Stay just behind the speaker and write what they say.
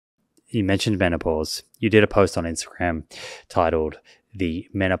you mentioned menopause. You did a post on Instagram titled "The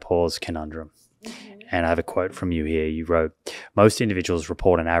Menopause Conundrum." And I have a quote from you here. You wrote, "Most individuals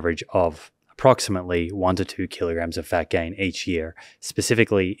report an average of approximately 1 to 2 kilograms of fat gain each year,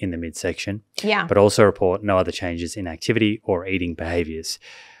 specifically in the midsection, but also report no other changes in activity or eating behaviors.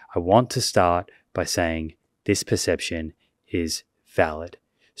 I want to start by saying this perception is valid."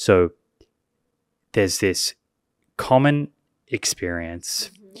 So there's this common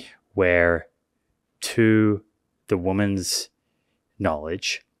experience where, to the woman's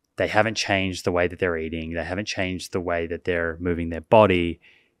knowledge, they haven't changed the way that they're eating, they haven't changed the way that they're moving their body,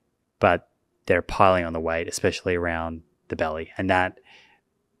 but they're piling on the weight, especially around the belly. And that,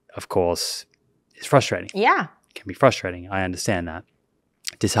 of course, is frustrating. Yeah. It can be frustrating. I understand that.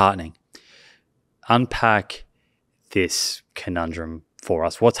 Disheartening. Unpack this conundrum for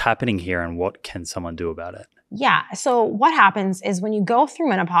us. What's happening here and what can someone do about it? Yeah. So what happens is when you go through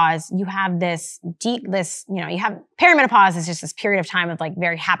menopause, you have you have perimenopause is just this period of time of like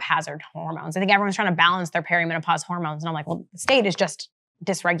very haphazard hormones. I think everyone's trying to balance their perimenopause hormones. And I'm like, well, the state is just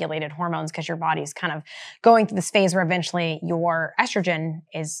dysregulated hormones because your body's kind of going through this phase where eventually your estrogen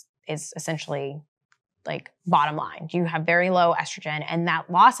is essentially like bottom line. You have very low estrogen, and that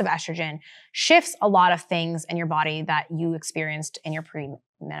loss of estrogen shifts a lot of things in your body that you experienced in your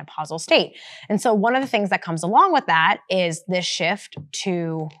premenopausal state. And so one of the things that comes along with that is this shift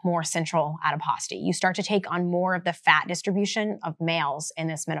to more central adiposity. You start to take on more of the fat distribution of males in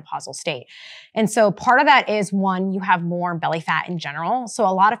this menopausal state. And so part of that is, one, you have more belly fat in general. So a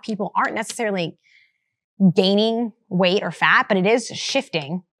lot of people aren't necessarily gaining weight or fat, but it is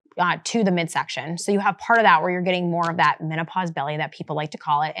shifting to the midsection. So you have part of that where you're getting more of that menopause belly that people like to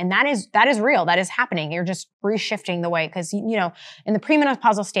call it. And that is real. That is happening. You're just reshifting the way, because, in the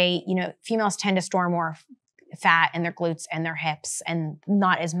premenopausal state, females tend to store more fat in their glutes and their hips, and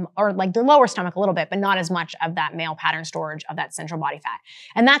or like their lower stomach a little bit, but not as much of that male pattern storage of that central body fat.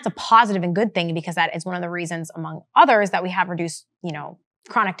 And that's a positive and good thing, because that is one of the reasons, among others, that we have reduced,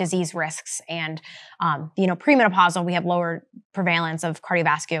 chronic disease risks. And, premenopausal, we have lower prevalence of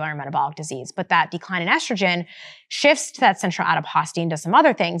cardiovascular and metabolic disease. But that decline in estrogen shifts to that central adiposity and does some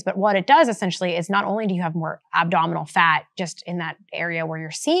other things. But what it does essentially is, not only do you have more abdominal fat just in that area where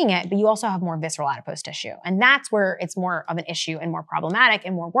you're seeing it, but you also have more visceral adipose tissue. And that's where it's more of an issue and more problematic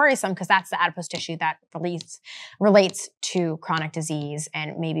and more worrisome, because that's the adipose tissue that relates to chronic disease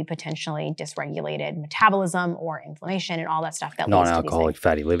and maybe potentially dysregulated metabolism or inflammation and all that stuff that leads to these non-alcoholic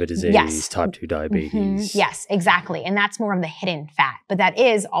fatty liver disease, yes. type 2 diabetes. Mm-hmm. Yes, exactly. And that's more of the hidden fat, but that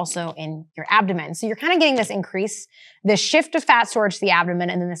is also in your abdomen. So you're kind of getting this shift of fat storage to the abdomen,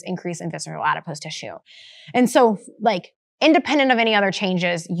 and then this increase in visceral adipose tissue. And so, like, independent of any other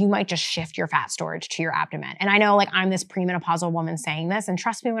changes, you might just shift your fat storage to your abdomen. And I know, like, I'm this premenopausal woman saying this, and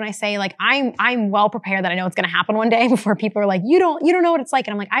trust me when I say, like, I'm well prepared that I know it's going to happen one day, before people are like, you don't know what it's like.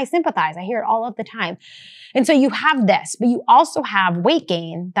 And I'm like, I sympathize. I hear it all of the time. And so you have this, but you also have weight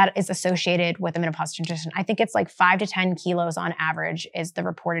gain that is associated with the menopause transition. I think it's like 5 to 10 kilos on average is the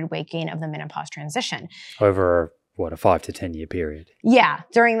reported weight gain of the menopause transition. Over a 5 to 10 year period? Yeah,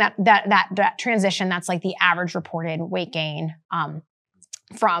 during that transition, that's like the average reported weight gain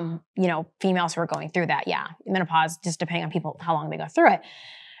from females who are going through that. Yeah, menopause, just depending on people how long they go through it.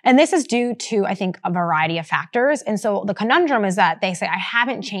 And this is due to, I think, a variety of factors. And so the conundrum is that they say, I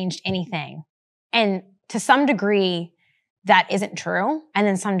haven't changed anything. And to some degree, that isn't true. And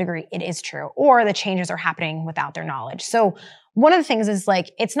then some degree, it is true. Or the changes are happening without their knowledge. So one of the things is,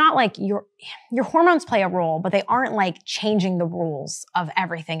 like, it's not like your hormones play a role, but they aren't like changing the rules of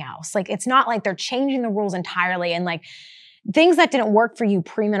everything else. Like, it's not like they're changing the rules entirely. And like, things that didn't work for you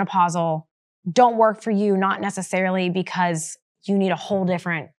premenopausal don't work for you, not necessarily because you need a whole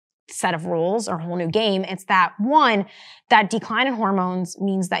different set of rules or a whole new game. It's that, one, that decline in hormones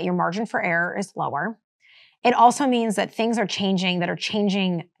means that your margin for error is lower. It also means that things are changing that are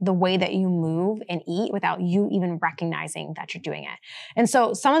changing the way that you move and eat without you even recognizing that you're doing it. And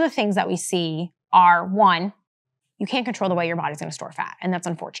so some of the things that we see are, one, you can't control the way your body's going to store fat, and that's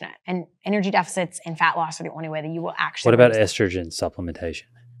unfortunate. And energy deficits and fat loss are the only way that you will actually. What about estrogen supplementation?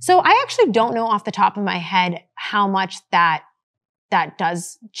 So I actually don't know off the top of my head how much that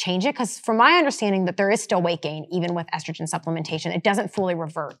does change it, because from my understanding that there is still weight gain even with estrogen supplementation. It doesn't fully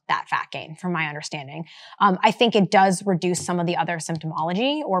revert that fat gain from my understanding. I think it does reduce some of the other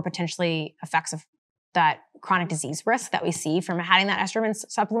symptomology or potentially effects of that chronic disease risk that we see from having that estrogen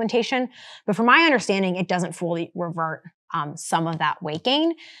supplementation. But from my understanding, it doesn't fully revert some of that weight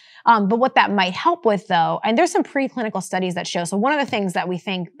gain. But what that might help with though, and there's some preclinical studies that show, so one of the things that we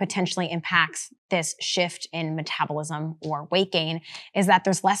think potentially impacts this shift in metabolism or weight gain is that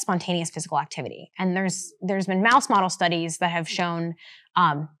there's less spontaneous physical activity. And there's been mouse model studies that have shown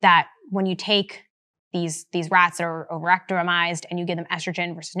that when you take these rats that are overactomized and you give them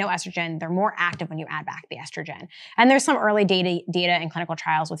estrogen versus no estrogen, they're more active when you add back the estrogen. And there's some early data in clinical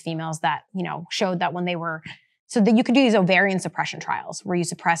trials with females that, showed that when they were, so that you could do these ovarian suppression trials where you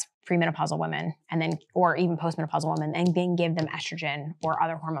suppress premenopausal women and then, or even postmenopausal women, and then give them estrogen or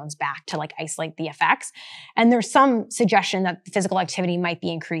other hormones back to like isolate the effects. And there's some suggestion that physical activity might be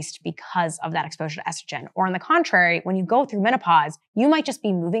increased because of that exposure to estrogen. Or on the contrary, when you go through menopause, you might just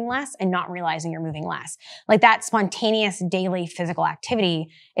be moving less and not realizing you're moving less. Like that spontaneous daily physical activity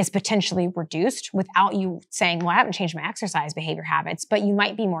is potentially reduced without you saying, well, I haven't changed my exercise behavior habits, but you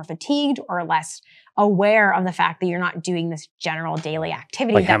might be more fatigued or less aware of the fact that you're not doing this general daily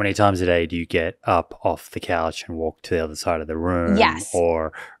activity. Like how many times a day do you get up off the couch and walk to the other side of the room? Yes.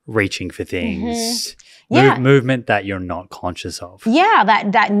 Or reaching for things? Yeah. Movement that you're not conscious of. Yeah,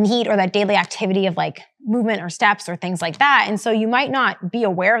 that need or that daily activity of like movement or steps or things like that. And so you might not be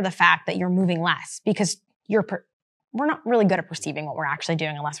aware of the fact that you're moving less because we're not really good at perceiving what we're actually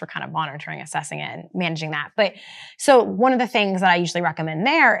doing unless we're kind of monitoring, assessing it, and managing that. But so one of the things that I usually recommend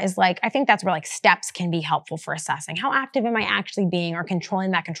there is like, I think that's where like steps can be helpful for assessing how active am I actually being or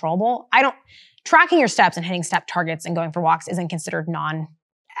controlling that controllable. Tracking your steps and hitting step targets and going for walks isn't considered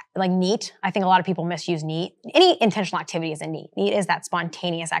NEAT. I think a lot of people misuse NEAT. Any intentional activity is a NEAT. NEAT is that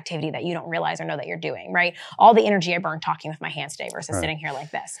spontaneous activity that you don't realize or know that you're doing, right? All the energy I burned talking with my hands today versus sitting here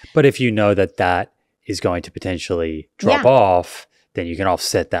like this. But if you know that is going to potentially drop off, then you can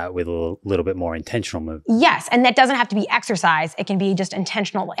offset that with a little bit more intentional movement. Yes, and that doesn't have to be exercise. It can be just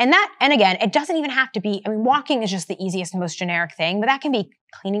intentional. And again, it doesn't even have to be, walking is just the easiest and most generic thing, but that can be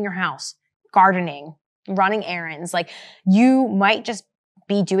cleaning your house, gardening, running errands. Like you might just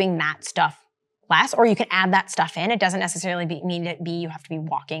be doing that stuff less, or you can add that stuff in. It doesn't necessarily mean you have to be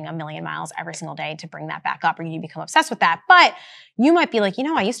walking 1,000,000 miles every single day to bring that back up, or you become obsessed with that. But you might be like,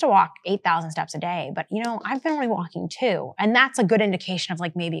 I used to walk 8,000 steps a day, but I've been really walking too. And that's a good indication of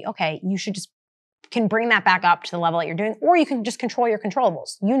like, maybe, okay, you can bring that back up to the level that you're doing, or you can just control your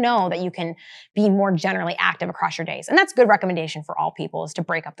controllables. You know that you can be more generally active across your days. And that's a good recommendation for all people, is to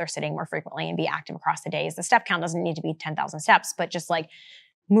break up their sitting more frequently and be active across the days. The step count doesn't need to be 10,000 steps, but just like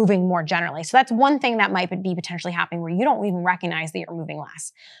moving more generally. So that's one thing that might be potentially happening where you don't even recognize that you're moving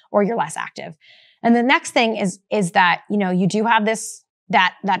less or you're less active. And the next thing is that, you do have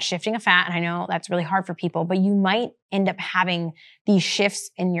that shifting of fat. And I know that's really hard for people, but you might end up having these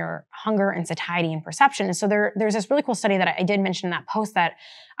shifts in your hunger and satiety and perception. And so there's this really cool study that I did mention in that post that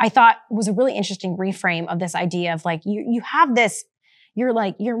I thought was a really interesting reframe of this idea of like, you have this, you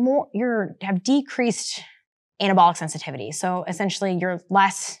have decreased anabolic sensitivity. So essentially you're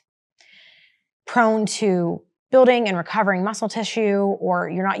less prone to building and recovering muscle tissue, or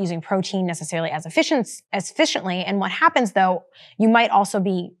you're not using protein necessarily as efficiently. And what happens though, you might also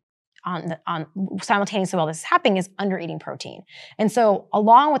be on simultaneously while this is happening is under eating protein. And so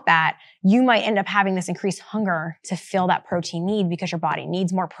along with that, you might end up having this increased hunger to fill that protein need because your body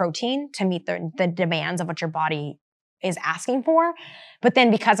needs more protein to meet the demands of what your body is asking for. But then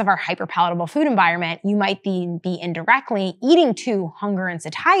because of our hyperpalatable food environment, you might be indirectly eating to hunger and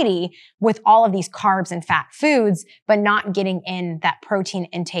satiety with all of these carbs and fat foods, but not getting in that protein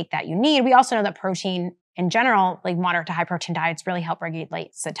intake that you need. We also know that protein in general, like moderate to high protein diets, really help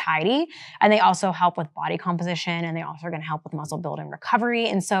regulate satiety. And they also help with body composition, and they also are going to help with muscle build and recovery.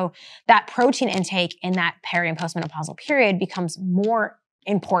 And so that protein intake in that peri and postmenopausal period becomes more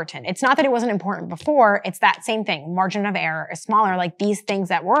important. It's not that it wasn't important before. It's that same thing. Margin of error is smaller. Like these things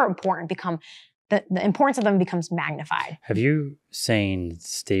that were important become, the importance of them becomes magnified. Have you seen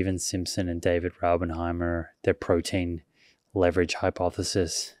Steven Simpson and David Raubenheimer, their protein leverage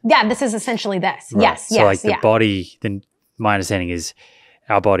hypothesis? Yeah, this is essentially this. Right. Yes, so like the body, then my understanding is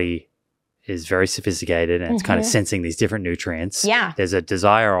our body is very sophisticated and it's kind of sensing these different nutrients. Yeah. There's a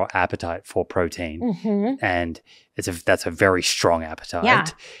desire or appetite for protein, and that's a very strong appetite. Yeah.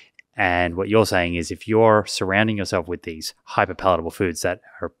 And what you're saying is if you're surrounding yourself with these hyperpalatable foods that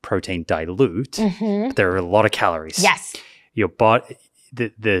are protein dilute, but there are a lot of calories. Yes. Your body,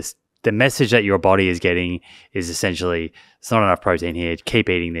 the message that your body is getting is essentially, it's not enough protein here. Keep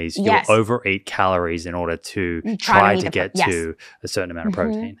eating these. Yes. You'll overeat calories in order to try to get to a certain amount of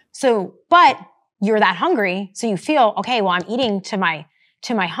protein. So, but you're that hungry, so you feel, okay, well, I'm eating to my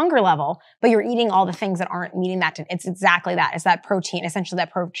to my hunger level, but you're eating all the things that aren't meeting that. It's exactly that. It's that protein, essentially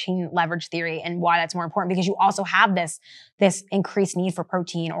that protein leverage theory, and why that's more important, because you also have this increased need for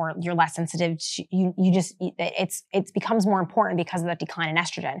protein, or you're less sensitive to, you just, it becomes more important because of that decline in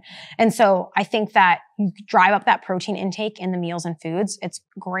estrogen. And so I think that you drive up that protein intake in the meals and foods. It's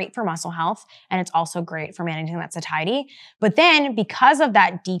great for muscle health, and it's also great for managing that satiety. But then because of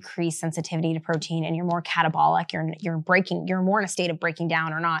that decreased sensitivity to protein, and you're more catabolic, you're more in a state of breaking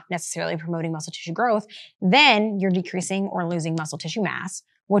down, or not necessarily promoting muscle tissue growth, then you're decreasing or losing muscle tissue mass,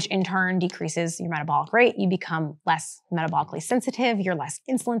 which in turn decreases your metabolic rate. You become less metabolically sensitive. You're less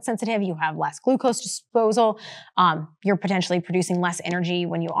insulin sensitive. You have less glucose disposal. You're potentially producing less energy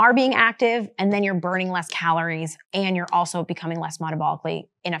when you are being active, and then you're burning less calories, and you're also becoming less metabolically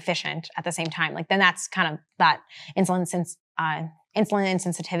inefficient at the same time. Like, then that's kind of that insulin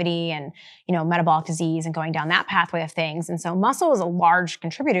insensitivity and, metabolic disease, and going down that pathway of things. And so muscle is a large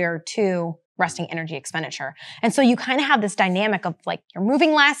contributor to resting energy expenditure. And so you kind of have this dynamic of, like, you're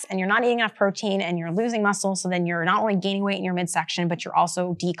moving less and you're not eating enough protein and you're losing muscle. So then you're not only gaining weight in your midsection, but you're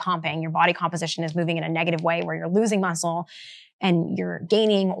also decomping. Your body composition is moving in a negative way, where you're losing muscle and you're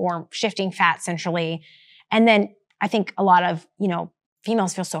gaining or shifting fat centrally. And then I think a lot of,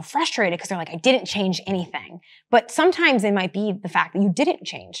 females feel so frustrated because they're like, I didn't change anything. But sometimes it might be the fact that you didn't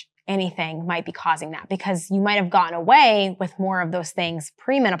change anything might be causing that, because you might have gotten away with more of those things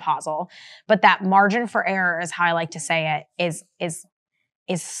premenopausal, but that margin for error, is how I like to say it,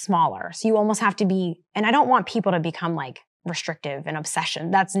 is smaller. So you almost have to be, and I don't want people to become like restrictive and obsession.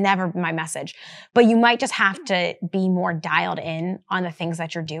 That's never my message. But you might just have to be more dialed in on the things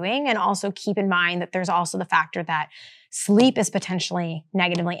that you're doing, and also keep in mind that there's also the factor that sleep is potentially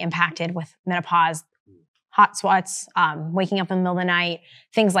negatively impacted with menopause. Hot sweats, waking up in the middle of the night,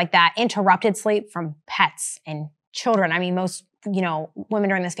 things like that. Interrupted sleep from pets and children. I mean, most, women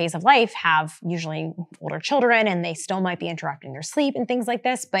during this phase of life have usually older children, and they still might be interrupting their sleep and things like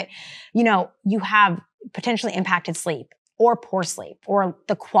this. But, you have potentially impacted sleep, or poor sleep, or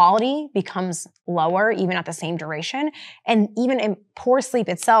the quality becomes lower even at the same duration. And even in poor sleep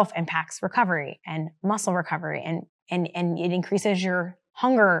itself impacts recovery and muscle recovery, and it increases your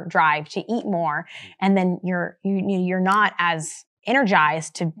hunger drive to eat more. And then you're not as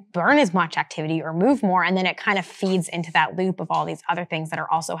energized to burn as much activity or move more. And then it kind of feeds into that loop of all these other things that are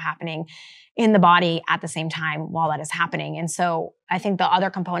also happening in the body at the same time while that is happening. And so I think the other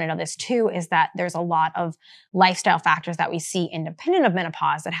component of this too is that there's a lot of lifestyle factors that we see independent of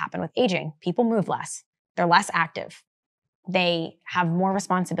menopause that happen with aging. People move less. They're less active. They have more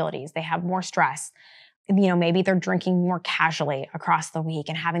responsibilities. They have more stress. Maybe they're drinking more casually across the week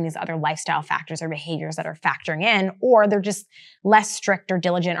and having these other lifestyle factors or behaviors that are factoring in, or they're just less strict or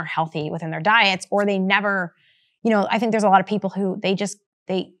diligent or healthy within their diets, or they never, I think there's a lot of people who they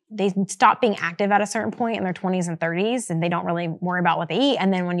stop being active at a certain point in their 20s and 30s, and they don't really worry about what they eat.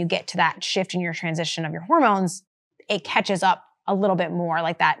 And then when you get to that shift in your transition of your hormones, it catches up a little bit more,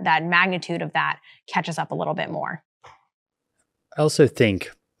 like that magnitude of that catches up a little bit more. I also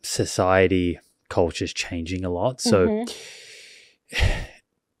think society, culture's changing a lot. So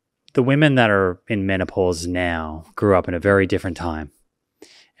the women that are in menopause now grew up in a very different time.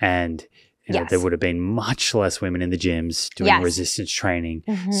 And there would have been much less women in the gyms doing resistance training.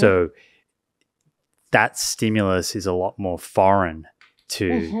 So that stimulus is a lot more foreign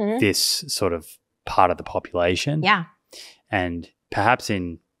to this sort of part of the population. Yeah. And perhaps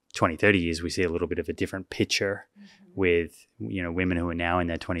in 20, 30 years, we see a little bit of a different picture with, women who are now in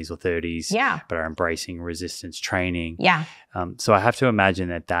their 20s or 30s, but are embracing resistance training. Yeah. So I have to imagine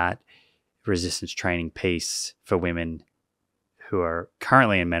that resistance training piece for women who are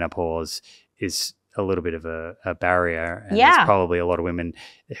currently in menopause is a little bit of a barrier. And there's probably a lot of women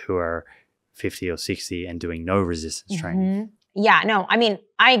who are 50 or 60 and doing no resistance training. Yeah, no, I mean,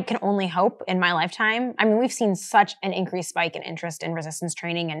 I can only hope in my lifetime. I mean, we've seen such an increased spike in interest in resistance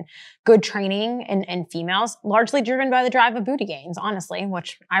training and good training in females, largely driven by the drive of booty gains, honestly,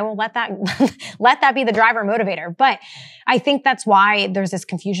 which I will let that be the driver motivator. But I think that's why there's this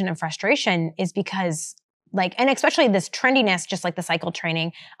confusion and frustration, is because and especially this trendiness, just like the cycle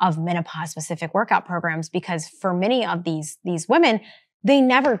training of menopause specific workout programs, because for many of these women, they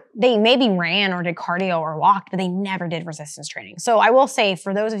maybe ran or did cardio or walked, but they never did resistance training. So I will say,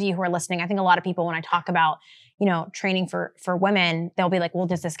 for those of you who are listening, I think a lot of people, when I talk about, training for women, they'll be like, well,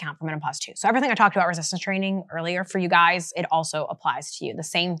 does this count for menopause too? So everything I talked about resistance training earlier for you guys, it also applies to you. The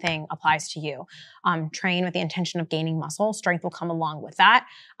same thing applies to you. Train with the intention of gaining muscle. Strength will come along with that.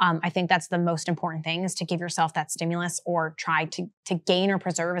 I think that's the most important thing, is to give yourself that stimulus, or try to gain or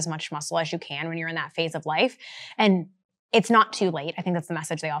preserve as much muscle as you can when you're in that phase of life. And it's not too late. I think that's the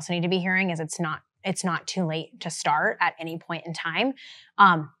message they also need to be hearing is it's not too late to start at any point in time.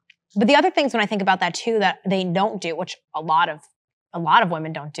 But the other things when I think about that too, that they don't do, which a lot of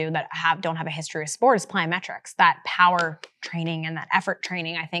women don't do that don't have a history of sport, is plyometrics, that power training and that effort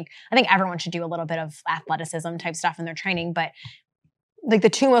training. I think everyone should do a little bit of athleticism type stuff in their training, but like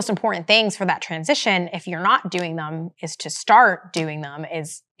the two most important things for that transition, if you're not doing them, is to start doing them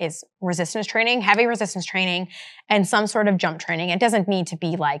is resistance training, heavy resistance training, and some sort of jump training. It doesn't need to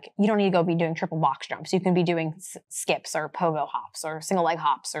be like, you don't need to go be doing triple box jumps. You can be doing skips or pogo hops or single leg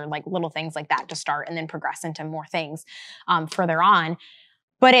hops or like little things like that to start and then progress into more things further on.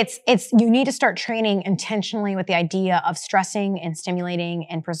 But you need to start training intentionally with the idea of stressing and stimulating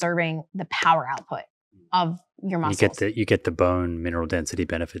and preserving the power output of your muscles. You get the bone mineral density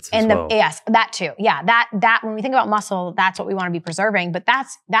benefits as well. Yes, that too. Yeah, that when we think about muscle, that's what we want to be preserving. But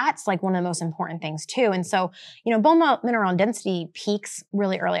that's like one of the most important things too. And so, bone mineral density peaks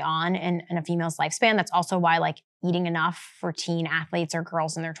really early on in a female's lifespan. That's also why like eating enough for teen athletes or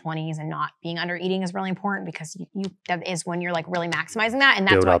girls in their 20s and not being under eating is really important, because that is when you're like really maximizing that. And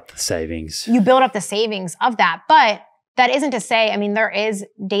that's build up the savings. You build up the savings of that. But that isn't to say, I mean, there is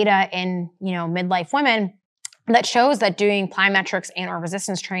data in, midlife women that shows that doing plyometrics and or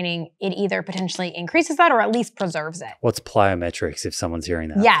resistance training, it either potentially increases that or at least preserves it. What's plyometrics if someone's hearing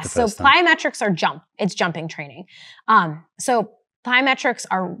that? Yes, so plyometrics are it's jumping training. So plyometrics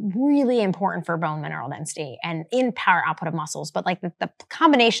are really important for bone mineral density and in power output of muscles. But like the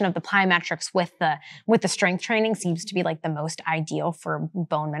combination of the plyometrics with the strength training seems to be like the most ideal for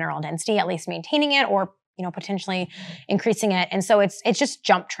bone mineral density, at least maintaining it or potentially increasing it. And so it's just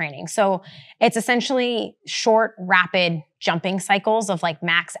jump training. So it's essentially short, rapid jumping cycles of like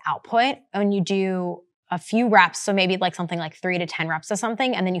max output. And you do a few reps. So maybe like something like 3 to 10 reps of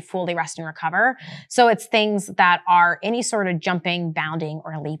something, and then you fully rest and recover. So it's things that are any sort of jumping, bounding,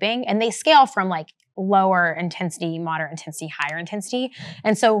 or leaping. And they scale from like lower intensity, moderate intensity, higher intensity.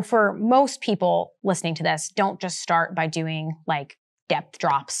 And so for most people listening to this, don't just start by doing like depth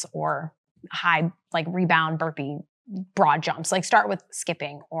drops or high like rebound burpee broad jumps. Like start with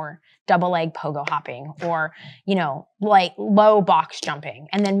skipping or double leg pogo hopping or like low box jumping,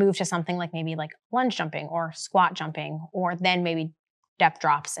 and then move to something like maybe like lunge jumping or squat jumping, or then maybe depth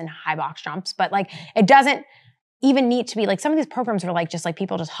drops and high box jumps. But like it doesn't even need to be like, some of these programs are like just like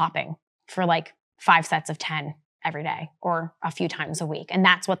people just hopping for like 5 sets of 10 every day or a few times a week. And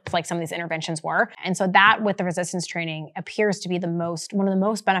that's what like some of these interventions were. And so that with the resistance training appears to be one of the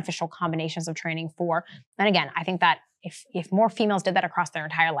most beneficial combinations of training for, and again, I think that if more females did that across their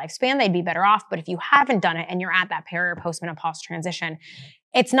entire lifespan, they'd be better off. But if you haven't done it and you're at that peri or post-menopause transition,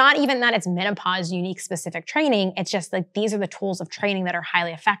 it's not even that it's menopause unique specific training. It's just like these are the tools of training that are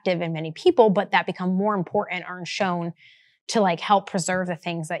highly effective in many people, but that become more important are shown to like help preserve the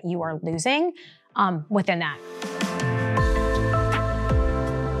things that you are losing within that.